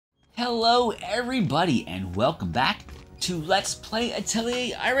Hello everybody and welcome back to Let's Play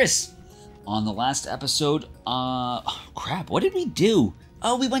Atelier Iris. On the last episode, oh crap, what did we do?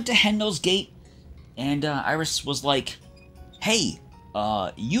 Oh, we went to Hendel's Gate and Iris was like, hey,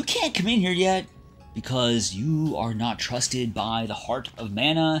 you can't come in here yet because you are not trusted by the Heart of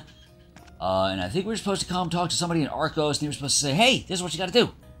Mana. And I think we're supposed to come talk to somebody in Arcose and they were supposed to say, hey, this is what you gotta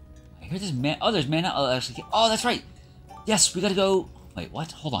do. I hear this man, oh, there's mana, oh, actually, oh, that's right. Yes, we gotta go, wait,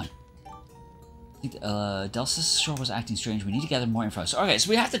 what? Hold on. I think Delsis Shore was acting strange. We need to gather more info. So, okay, so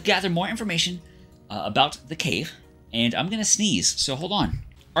we have to gather more information about the cave, and I'm gonna sneeze, so hold on.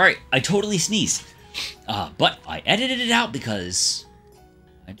 Alright, I totally sneezed. But I edited it out because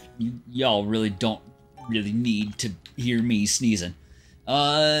y'all really don't really need to hear me sneezing.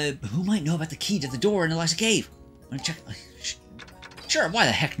 Who might know about the key to the door in Alexia Cave? Wanna check? Sure, why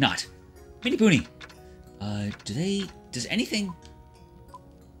the heck not? Mini Booney. Does anything...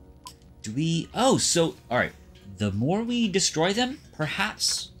 Do we... Oh, so... Alright. The more we destroy them,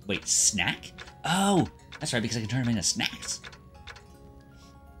 perhaps... Wait, snack? Oh, that's right, because I can turn them into snacks.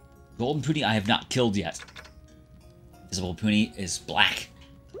 Golden Poonie I have not killed yet. Visible Poonie is black.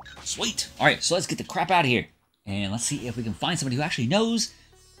 Sweet! Alright, so let's get the crap out of here. And let's see if we can find somebody who actually knows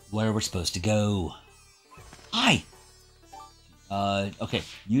where we're supposed to go. Hi! Okay,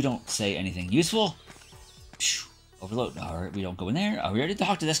 you don't say anything useful. Overload. Alright, we don't go in there. We already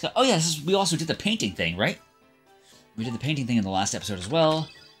talked to this guy. Oh yeah, we also did the painting thing, right? We did the painting thing in the last episode as well.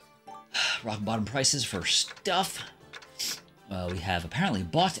 Rock bottom prices for stuff. We have apparently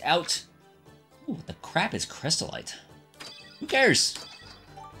bought out... Ooh, what the crap is crystallite? Who cares?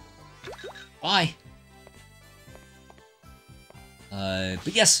 Bye.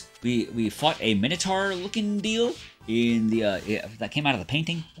 But yes, we fought a Minotaur-looking deal in the that came out of the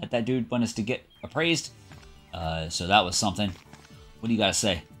painting that dude wanted us to get appraised. So that was something. What do you gotta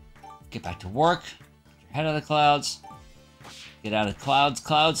say? Get back to work. Get your head out of the clouds. Get out of clouds,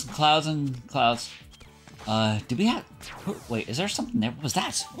 clouds, clouds, and clouds. Did we have... Wait, is there something there? What was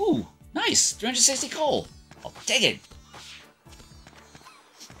that? Ooh, nice! 360 coal! I'll take it!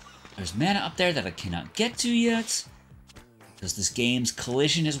 There's mana up there that I cannot get to yet. Because this game's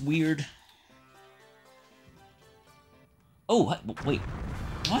collision is weird. Oh, what? Wait.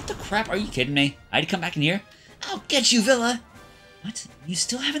 What the crap? Are you kidding me? I had to come back in here? I'll get you, Villa! What? You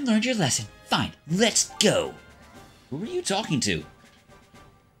still haven't learned your lesson. Fine, let's go! Who were you talking to?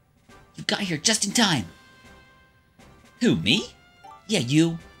 You got here just in time. Who, me? Yeah,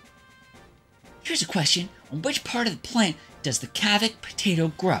 you. Here's a question. On which part of the plant does the Kavik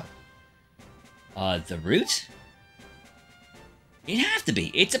potato grow? The root? It'd have to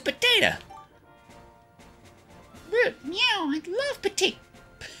be. It's a potato. Root, meow, I love potatoes.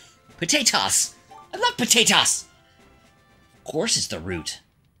 I love potatoes. Of course it's the root.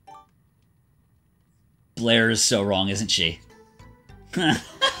 Blair is so wrong, isn't she?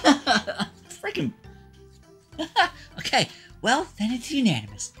 Frickin'. Okay, well, then it's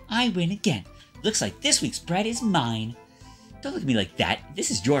unanimous. I win again. Looks like this week's bread is mine. Don't look at me like that.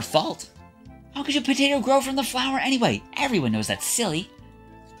 This is your fault. How could a potato grow from the flower anyway? Everyone knows that's silly.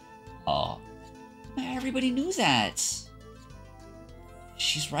 Oh, everybody knew that.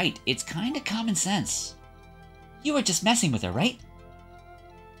 She's right. It's kind of common sense. You were just messing with her, right?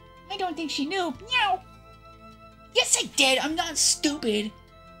 I don't think she knew. Meow. Yes, I did. I'm not stupid.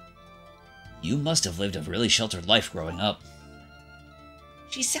 You must have lived a really sheltered life growing up.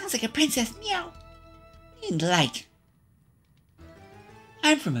 She sounds like a princess. Meow. Like.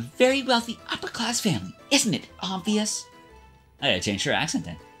 I'm from a very wealthy upper-class family. Isn't it obvious? I gotta change your accent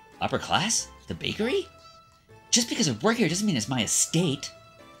then. Upper class? The bakery? Just because I work here doesn't mean it's my estate.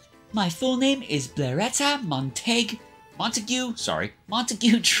 My full name is Blairetta Montague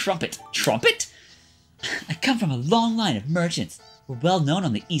Trumpet. Trumpet? I come from a long line of merchants. We're well known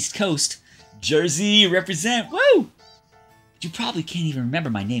on the East Coast. Jersey, represent, woo! But you probably can't even remember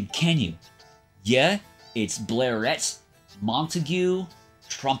my name, can you? Yeah, it's Blairette Montague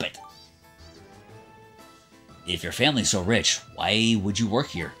Trumpet. If your family's so rich, why would you work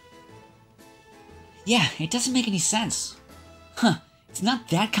here? Yeah, it doesn't make any sense. Huh, it's not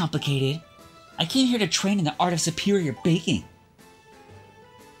that complicated. I came here to train in the art of superior baking.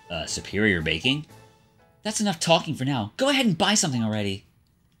 Superior baking? That's enough talking for now. Go ahead and buy something already.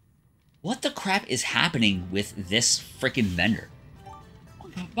 What the crap is happening with this frickin' vendor?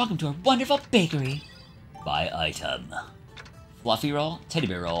 Welcome to our wonderful bakery. Buy item. Fluffy roll, teddy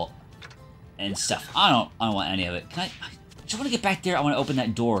bear roll, and stuff. I don't want any of it. I just want to get back there. I want to open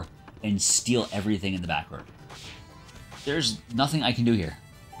that door and steal everything in the back room. There's nothing I can do here.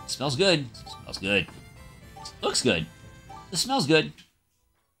 It smells good. It smells good. It looks good. It smells good.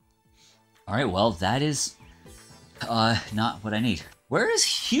 Alright, well, that is not what I need. Where is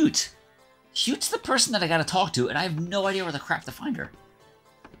Hute? Hute's the person that I gotta talk to, and I have no idea where the crap to find her.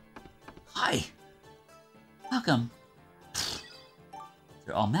 Hi. Welcome.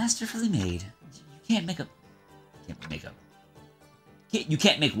 They're all masterfully made. You can't make a... You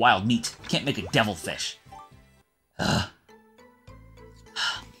can't make wild meat. You can't make a devilfish.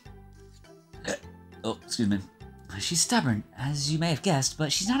 Oh, excuse me. She's stubborn, as you may have guessed,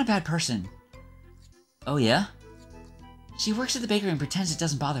 but she's not a bad person. Oh, yeah? She works at the bakery and pretends it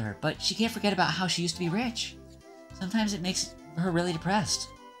doesn't bother her, but she can't forget about how she used to be rich. Sometimes it makes her really depressed.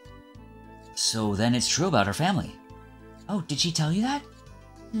 So then it's true about her family. Oh, did she tell you that?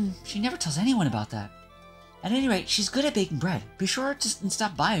 She never tells anyone about that. At any rate, she's good at baking bread. Be sure to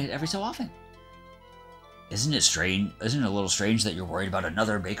stop by it every so often. Isn't it strange? Isn't it a little strange that you're worried about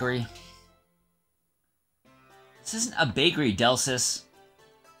another bakery? This isn't a bakery, Delsis.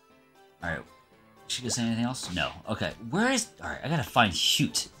 Alright. She gonna say anything else? No. Okay. Where is... Alright, I gotta find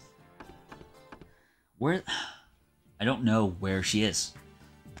Hute. Where... I don't know where she is.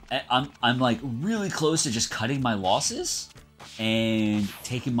 I'm like really close to just cutting my losses and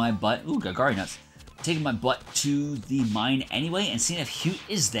taking my butt... Ooh, got Gari nuts. Taking my butt to the mine anyway and seeing if Hute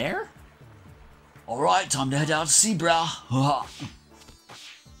is there. Alright, time to head out to sea, brah.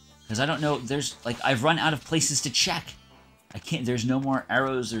 Because I don't know, there's, like, I've run out of places to check. I can't, there's no more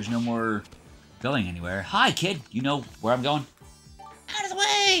arrows, there's no more going anywhere. Hi, kid, you know where I'm going? Out of the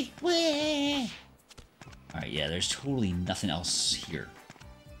way! Whee! Alright, yeah, there's totally nothing else here.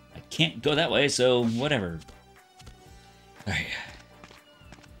 I can't go that way, so whatever. Alright.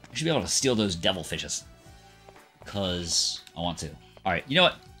 I should be able to steal those devil fishes. Because I want to. Alright, you know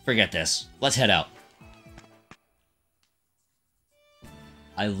what? Forget this. Let's head out.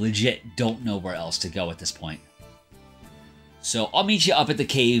 I legit don't know where else to go at this point. So I'll meet you up at the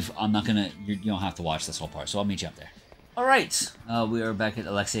cave. I'm not gonna... You don't have to watch this whole part, so I'll meet you up there. Alright. We are back at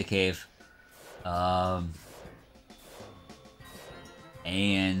Alexia Cave. Well,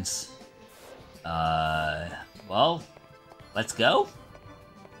 let's go.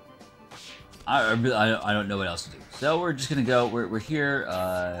 I don't know what else to do. So we're just gonna go. We're here.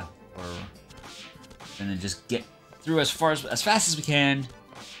 We're gonna just get through as fast as we can.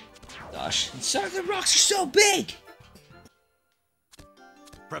 Gosh, the rocks are so big.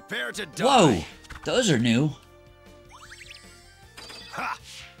 Prepare to die. Whoa, those are new. Ha!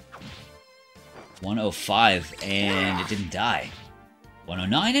 105 and it didn't die.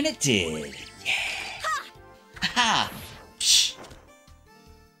 109 and it did. Yeah. Ha! Psh.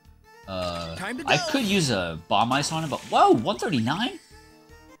 Time to go. I could use a bomb ice on it, but whoa, 139?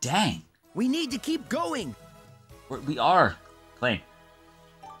 Dang. We need to keep going. We are. Claim.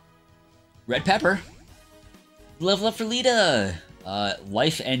 Red pepper. Level up for Lita.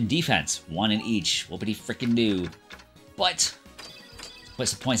 Life and defense. 1 in each. Whoopity frickin' do. But, put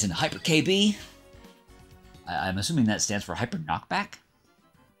some points in Hyper KB. I'm assuming that stands for Hyper Knockback.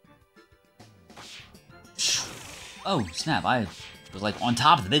 Oh, snap. I was like on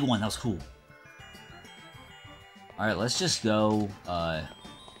top of the big one. That was cool. Alright, let's just go,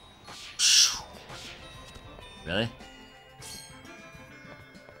 Really?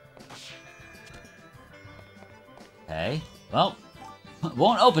 Okay. Well,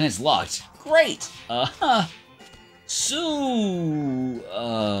 won't open, it's locked. Great! Yeah?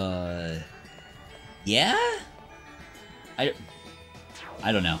 I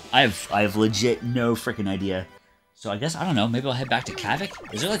don't know. I have legit no freaking idea. So I guess, I don't know, maybe I'll head back to Kavik?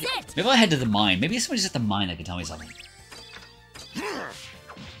 Is there like, maybe I'll head to the mine. Maybe somebody's at the mine that can tell me something.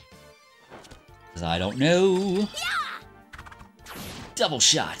 Because I don't know. Double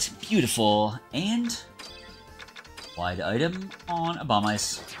shot. Beautiful. And wide item on a bomb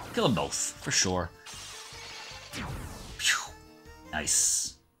ice. Kill them both, for sure. Whew.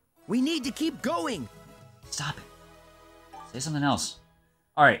 Nice. We need to keep going. Stop it. Say something else.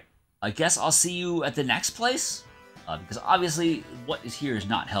 Alright, I guess I'll see you at the next place. Because obviously, what is here is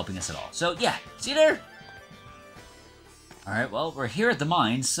not helping us at all. So, yeah, see you there! Alright, well, we're here at the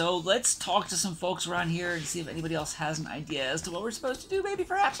mine, so let's talk to some folks around here and see if anybody else has an idea as to what we're supposed to do, maybe,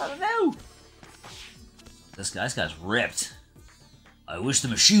 perhaps, I don't know! This guy's ripped. I wish the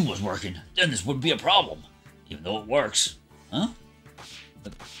machine was working, then this wouldn't be a problem. Even though it works. Huh?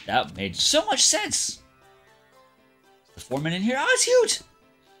 But that made so much sense! The foreman in here? Oh, it's Hute!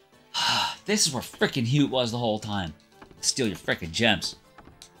 This is where frickin' Hute was the whole time. Steal your frickin' gems.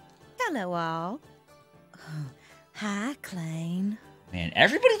 Hello, all. Hi, Clane. Man,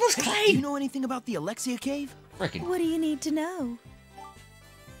 everybody loves Clay! Do you know anything about the Alexia Cave? Frickin'. What do you need to know?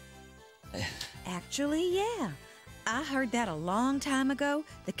 Actually, yeah. I heard that a long time ago.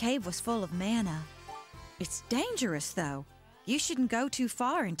 The cave was full of mana. It's dangerous, though. You shouldn't go too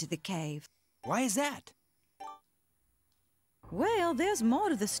far into the cave. Why is that? Well, there's more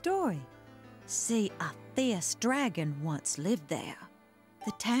to the story. See, a fierce dragon once lived there.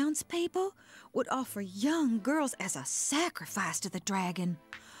 The townspeople would offer young girls as a sacrifice to the dragon.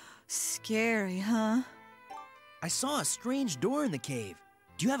 Scary, huh? I saw a strange door in the cave.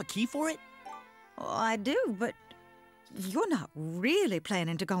 Do you have a key for it? Oh, I do, but you're not really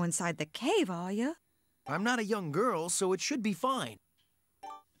planning to go inside the cave, are you? I'm not a young girl, so it should be fine.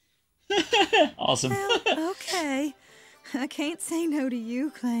 Awesome. Well, okay. I can't say no to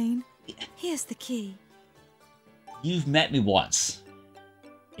you, Clane. Here's the key. You've met me once.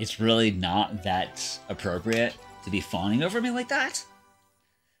 It's really not that appropriate to be fawning over me like that.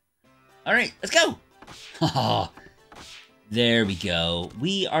 Alright, let's go! Oh, there we go.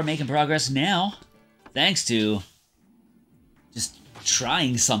 We are making progress now, thanks to just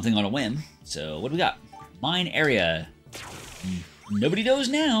trying something on a whim. So, what do we got? Mine area. Nobody knows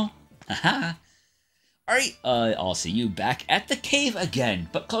now. Haha. Alright, I'll see you back at the cave again,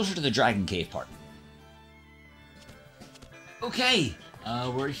 but closer to the dragon cave part. Okay,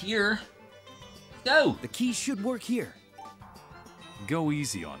 we're here. Go! The key should work here. Go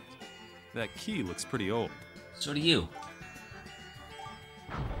easy on it. That key looks pretty old. So do you.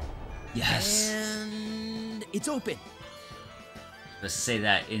 Yes. And it's open. Let's say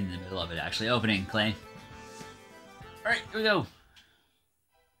that in the middle of it actually opening, Clay. Alright, here we go.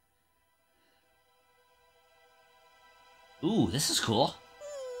 Ooh, this is cool.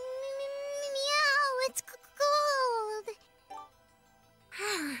 Meow, it's cold.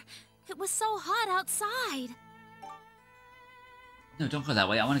 It was so hot outside. No, don't go that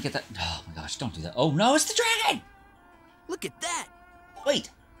way. I want to get that. Oh my gosh, don't do that. Oh no, it's the dragon! Look at that.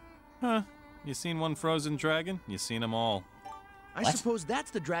 Wait. Huh. You seen one frozen dragon? You seen them all. I What? suppose that's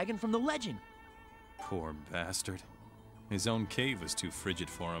the dragon from the legend. Poor bastard. His own cave was too frigid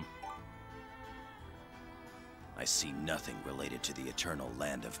for him. I see nothing related to the eternal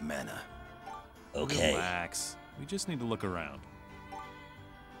land of mana. Okay. Relax. We just need to look around.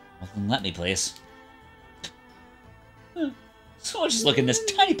 Well, then let me, please. So I'll just look in this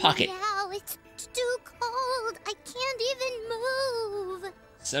tiny pocket. Meow, it's too cold. I can't even move.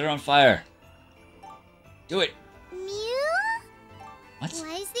 Set her on fire. Do it. Meow? What?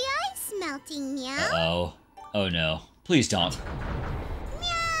 Why is the ice melting, Meow? Uh-oh. Oh no. Please don't.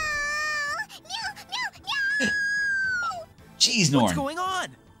 Meow! Meow! Meow! Meow! Jeez, What's Norn. going on?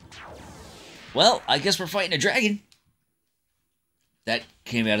 Well, I guess we're fighting a dragon. That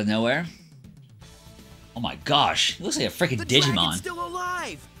came out of nowhere. Oh my gosh. He looks like a freaking The Digimon. dragon's still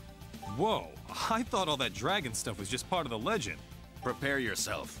alive. Whoa, I thought all that dragon stuff was just part of the legend. Prepare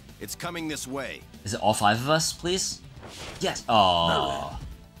yourself. It's coming this way. Is it all 5 of us, please? Yes. Oh.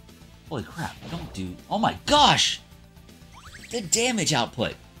 Holy crap. Don't do... Oh my gosh! The damage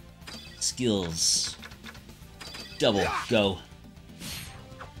output. Skills. Double. Go.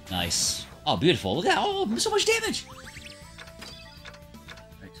 Nice. Oh, beautiful. Look at that. Oh, so much damage!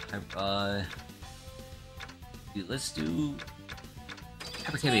 Right, let's do...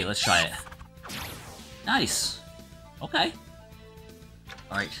 Hypercavity. Let's try it. Nice. Okay.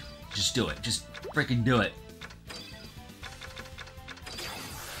 Alright. Just do it. Just freaking do it.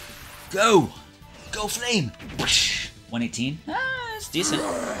 Go! Go flame! 118. Ah, that's decent.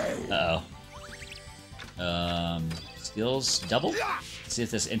 Uh-oh. Skills double? Let's see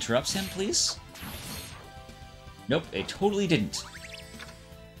if this interrupts him, please. Nope, it totally didn't.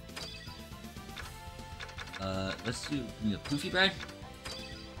 Let's do a poofy bread.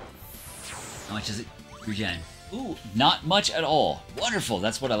 How much is it? Regen. Ooh, not much at all. Wonderful,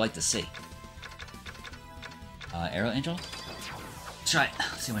 that's what I like to see. Arrow Angel? Let's try it.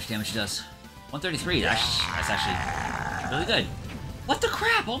 Let's see how much damage it does. 133, that's actually really good. What the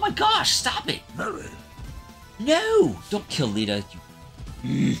crap? Oh my gosh, stop it! No! Don't kill Lita,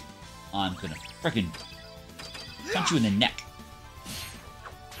 you... I'm gonna frickin' punch you in the neck.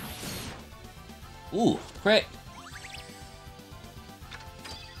 Ooh, crit!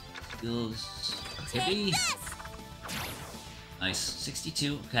 Skills... Hippie. Nice,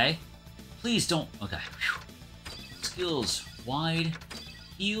 62, okay. Please don't... Okay. Whew. Skills, wide,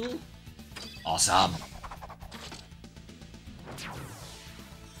 heal. Awesome.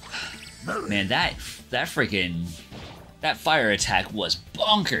 Man, that freaking... That fire attack was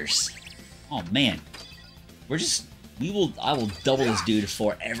bonkers. Oh, man. I will double this dude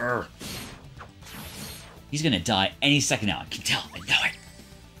forever. He's gonna die any second now. I can tell. I know it.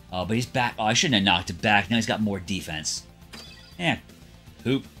 Oh, but he's back. Oh, I shouldn't have knocked it back. Now he's got more defense. Eh.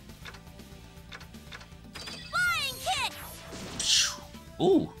 Poop. Flying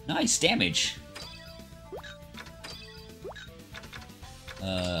Ooh, nice damage.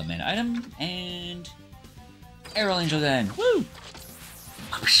 Man item, and... Arrow Angel then. Woo!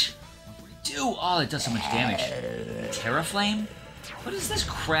 Do! Oh, it does so much damage. Terraflame? What is this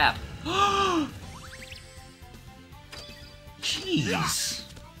crap? Jeez.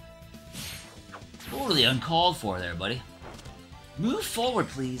 Totally uncalled for there, buddy. Move forward,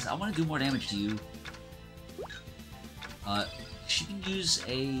 please. I want to do more damage to you. She can use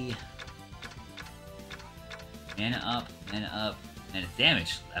a... mana up, mana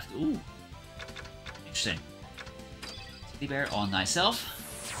damage left. Ooh. Interesting. Teddy bear on thyself.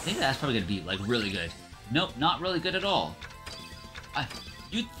 I think that's probably gonna be, like, really good. Nope, not really good at all.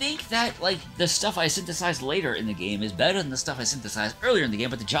 You'd think that, like, the stuff I synthesized later in the game is better than the stuff I synthesized earlier in the game,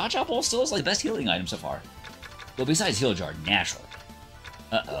 but the Jaw Ball still is, like, the best healing item so far. Well, besides Heal Jar, naturally.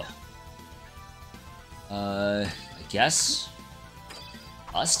 Uh-oh. I guess...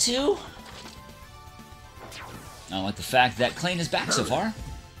 us two? I don't like the fact that Klain is back so far.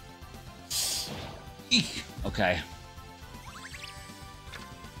 Eek. Okay.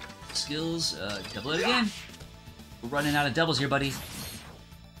 Skills, double it again. We're running out of doubles here, buddy.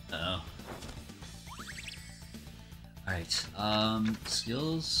 Uh-oh. Alright,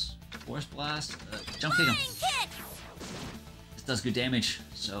 skills, Force Blast, Jump Kick him. This does good damage,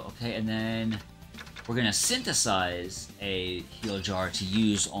 so, okay, and then we're gonna synthesize a Heal Jar to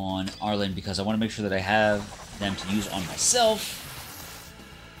use on Arlen because I want to make sure that I have them to use on myself.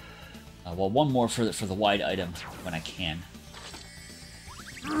 Well, one more for the wide item when I can.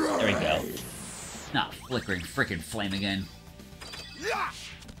 There we go. Not flickering frickin' flame again.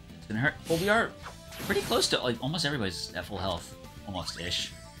 It's gonna hurt. Well, we are pretty close to, like, almost everybody's at full health.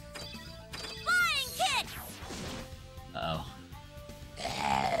 Almost-ish. Uh-oh.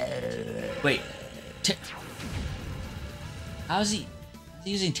 Wait. How is he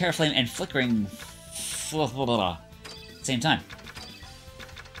using Terraflame and flickering at the same time?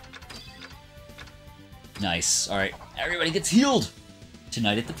 Nice. Alright. Everybody gets healed!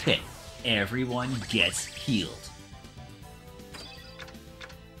 Tonight at the pit, everyone gets healed.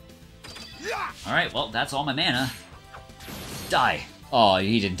 Alright, well, that's all my mana. Die. Oh,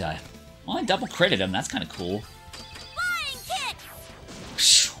 he didn't die. Well, I double critted him. That's kind of cool.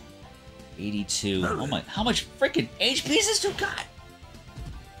 82. Oh my, how much freaking HP has this dude got?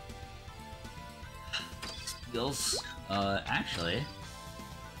 Skills. Actually,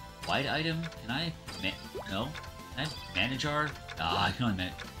 wide item. Can I? No. Can I manage our? I can only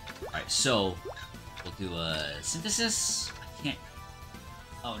manage. Alright, so we'll do a synthesis. I can't.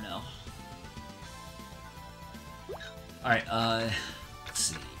 Oh no. Alright, let's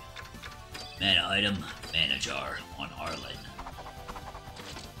see. Mana item, mana jar on Arlen.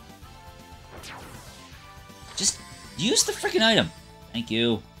 Just use the freaking item. Thank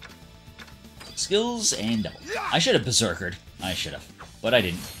you. Skills and double. I should have berserkered. I should have, but I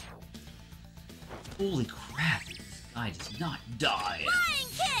didn't. Holy crap! This guy does not die.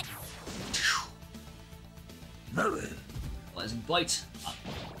 Paralyzing bite.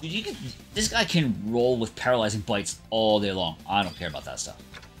 Dude, you can. This guy can roll with paralyzing bites all day long. I don't care about that stuff.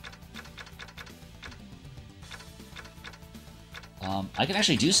 I can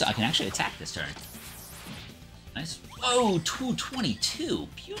actually do so. I can actually attack this turn. Nice. Oh, 222.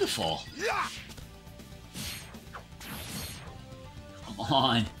 Beautiful. Come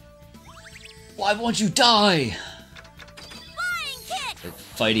on. Why won't you die? Like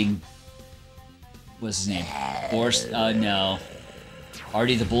fighting. What's his name? Force? No.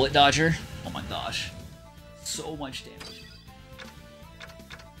 Artie the Bullet Dodger? Oh my gosh. So much damage.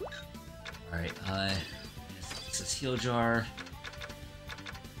 Alright, this is Heal Jar.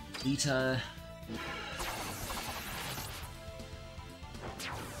 Lita.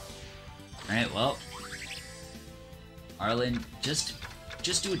 Alright, well. Arlen, just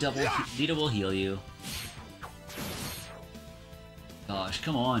do a double. Lita will heal you. Gosh,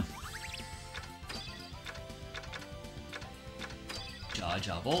 come on.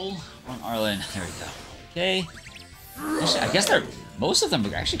 Jaw Bowl on Arlen. There we go. Okay. Actually, I guess most of them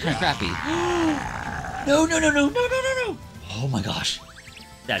are actually kind of crappy. No. Oh my gosh.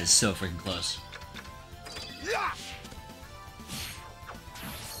 That is so freaking close.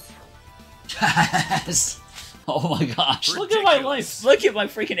 Yes! Oh my gosh. Ridiculous. Look at my life. Look at my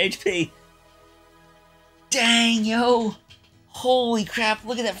freaking HP. Dang, yo. Holy crap.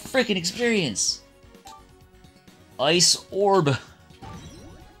 Look at that freaking experience. Ice Orb.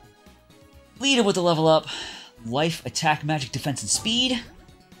 Lita with the level up. Life, attack, magic, defense, and speed.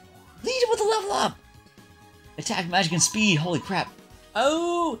 Lita with the level up. Attack, magic, and speed. Holy crap.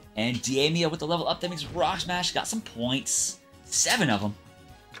 Oh, and Diemia with the level up. That means Rock Smash got some points. 7 of them.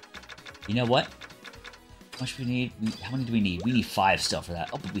 You know what? How much do we need? How many do we need? We need 5 still for that.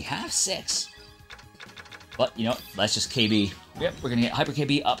 Oh, but we have 6. But, you know, let's just KB. Yep, we're gonna get Hyper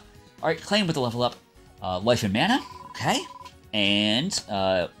KB up. Alright, claim with the level up. Life and Mana. Okay. And,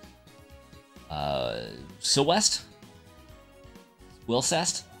 Silwest?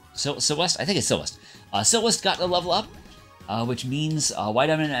 Wilcest? Silwest? I think it's Silwest. Silwest got a level up, which means White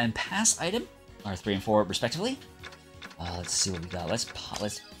Diamond and Pass item are 3 and 4 respectively. Let's see what we got. Let's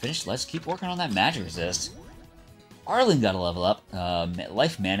finish. Let's keep working on that magic resist. Arlen got a level up.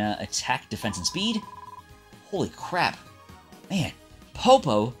 Life, Mana, Attack, Defense, and Speed. Holy crap. Man.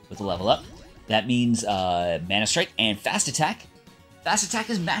 Popo with a level up. That means Mana Strike and Fast Attack. Fast Attack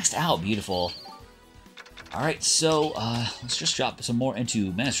is maxed out. Beautiful. Alright, so let's just drop some more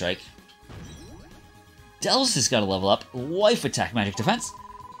into Mana Strike. Delvis has got a level up. Life Attack, Magic Defense.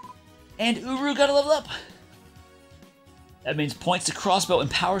 And Uru got a level up. That means points to crossbow and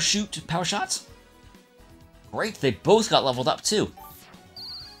power shots. Great, they both got leveled up too.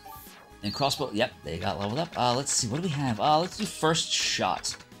 And crossbow, yep, they got leveled up. Let's see, what do we have? Let's do first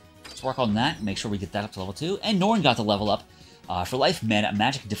shot. Let's work on that, make sure we get that up to level 2. And Norn got the level up for life, mana,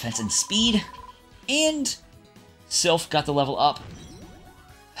 magic, defense, and speed. And Sylph got the level up.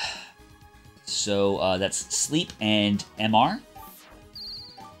 So that's sleep and MR.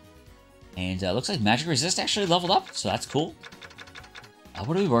 And looks like magic resist actually leveled up, so that's cool.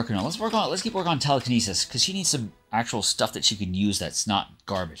 What are we working on? Let's keep working on telekinesis, because she needs some actual stuff that she can use that's not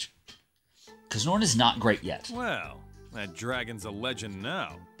garbage. Because Norn is not great yet. Well, that dragon's a legend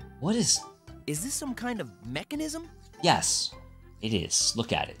now. What is... Is this some kind of mechanism? Yes, it is.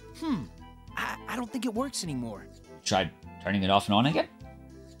 Look at it. I don't think it works anymore. Tried turning it off and on again?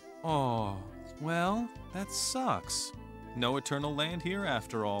 Oh, well, that sucks. No eternal land here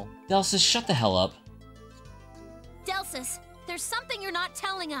after all. Delsis, shut the hell up. Delsis, there's something you're not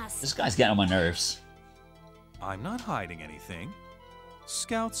telling us. This guy's getting on my nerves. I'm not hiding anything.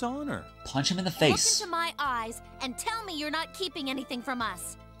 Scout's honor. Punch him in the Look face. into my eyes and tell me you're not keeping anything from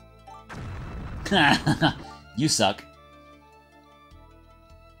us. You suck.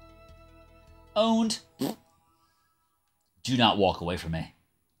 Owned. Do not walk away from me.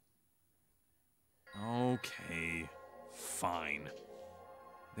 Okay, fine.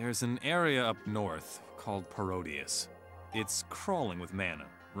 There's an area up north called Parodius. It's crawling with mana,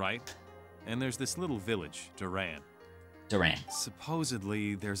 right? And there's this little village, Duran. Duran.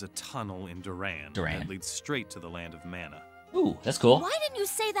 Supposedly, there's a tunnel in Duran that leads straight to the land of mana. Ooh, that's cool. Why didn't you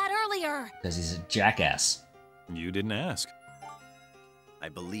say that earlier? Because he's a jackass. You didn't ask. I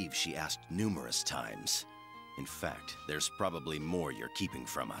believe she asked numerous times. In fact, there's probably more you're keeping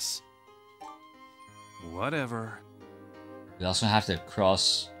from us. Whatever. We also have to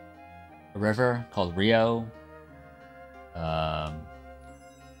cross a river called Rio.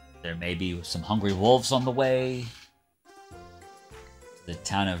 There may be some hungry wolves on the way. The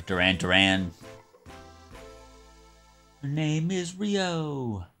town of Duran. Her name is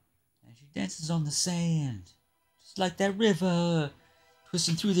Rio, and she dances on the sand, just like that river,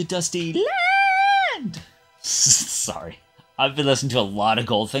 twisting through the dusty land. Sorry, I've been listening to a lot of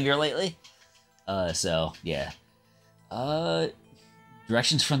Goldfinger lately. So yeah.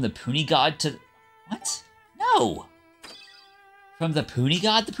 Directions from the Puni God to... What? No! From the Puni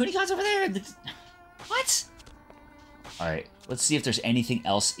God? The Puni God's over there! What? Alright, let's see if there's anything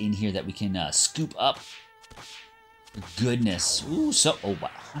else in here that we can scoop up. Goodness. Ooh, so... Oh, wow.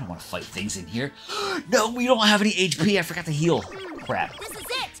 I don't want to fight things in here. No, we don't have any HP. I forgot to heal. Crap. This is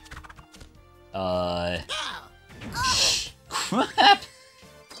it! Crap!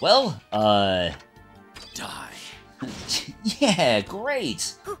 Well, Die. yeah,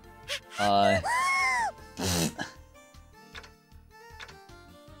 great.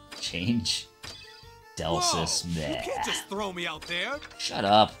 Change. Delsis, You meh. can't just throw me out there. Shut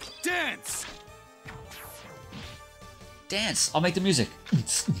up. Dance. Dance. I'll make the music.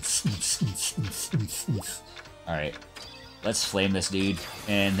 Alright. Let's flame this dude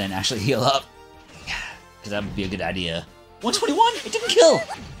and then actually heal up. Because that would be a good idea. 121? It didn't kill!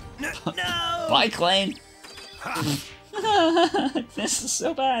 No! Bye, Clane. This is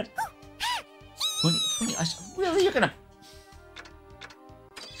so bad. Really? You're gonna...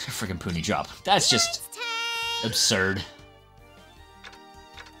 Freaking Puni drop. That's just absurd.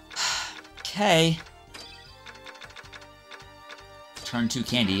 Okay. Turn 2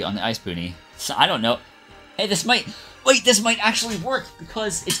 candy on the Ice Puni. So I don't know. Hey, this might... Wait, this might actually work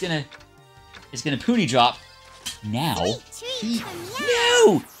because it's gonna Puni drop now.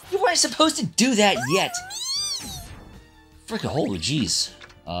 No! You weren't supposed to do that yet. Frickin' holy jeez.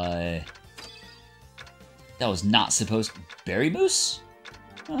 That was not supposed... Berry Moose?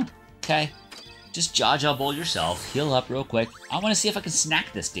 Huh. okay? Just Jaja Bowl yourself. Heal up real quick. I want to see if I can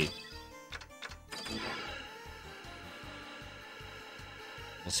snack this dude.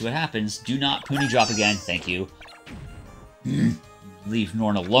 We'll see what happens. Do not Poonie drop again. Thank you. Leave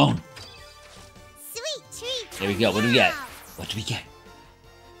Norn alone. Sweet treat. There we go. What do we get? What do we get?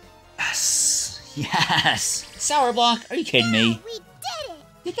 Yes. Yes. Sour block? Are you kidding me? We did it.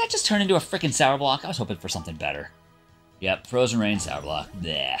 Did that just turn into a freaking sour block? I was hoping for something better. Yep. Frozen Rain, sour block.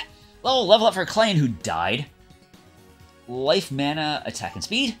 Bleh. Well, level up for Clayn, who died. Life, mana, attack, and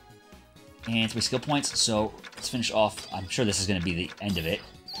speed. And 3 skill points. So let's finish off. I'm sure this is going to be the end of it.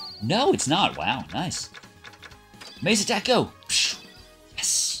 No, it's not. Wow, nice. Maze attack, go!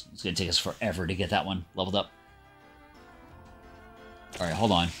 Yes! It's going to take us forever to get that one leveled up. Alright,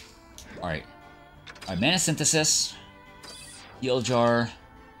 hold on. Alright. Alright, mana synthesis. Heal jar.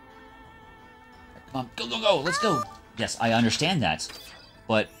 Right, come on, go, go, go! Let's go! Yes, I understand that.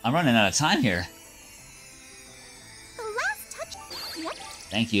 But I'm running out of time here. The last touch. Yep.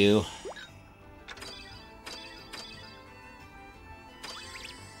 Thank you.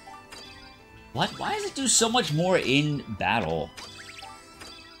 What? Why does it do so much more in battle?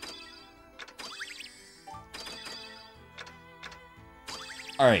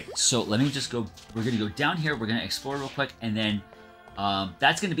 Alright, so let me just go... We're going to go down here, we're going to explore real quick, and then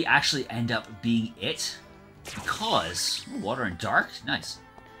that's going to be actually end up being it. Because... Ooh, water and dark? Nice.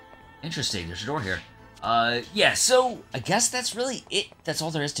 Interesting, there's a door here. Yeah, so I guess that's really it. That's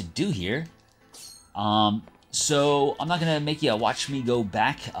all there is to do here. So I'm not going to make you watch me go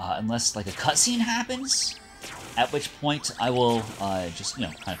back unless like a cutscene happens. At which point I will just, you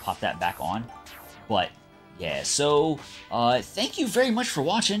know, kind of pop that back on. But yeah, so thank you very much for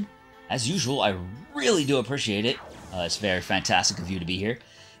watching. As usual, I really do appreciate it. It's very fantastic of you to be here.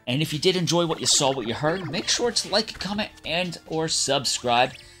 And if you did enjoy what you saw, what you heard, make sure to like, comment, and or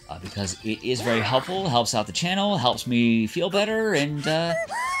subscribe. Because it is very helpful, helps out the channel, helps me feel better, and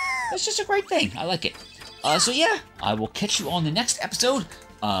it's just a great thing. I like it. So yeah, I will catch you on the next episode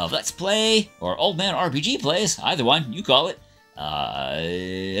of Let's Play, or OldManRPG Plays, either one, you call it,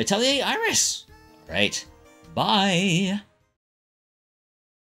 Atelier Iris. All right, bye.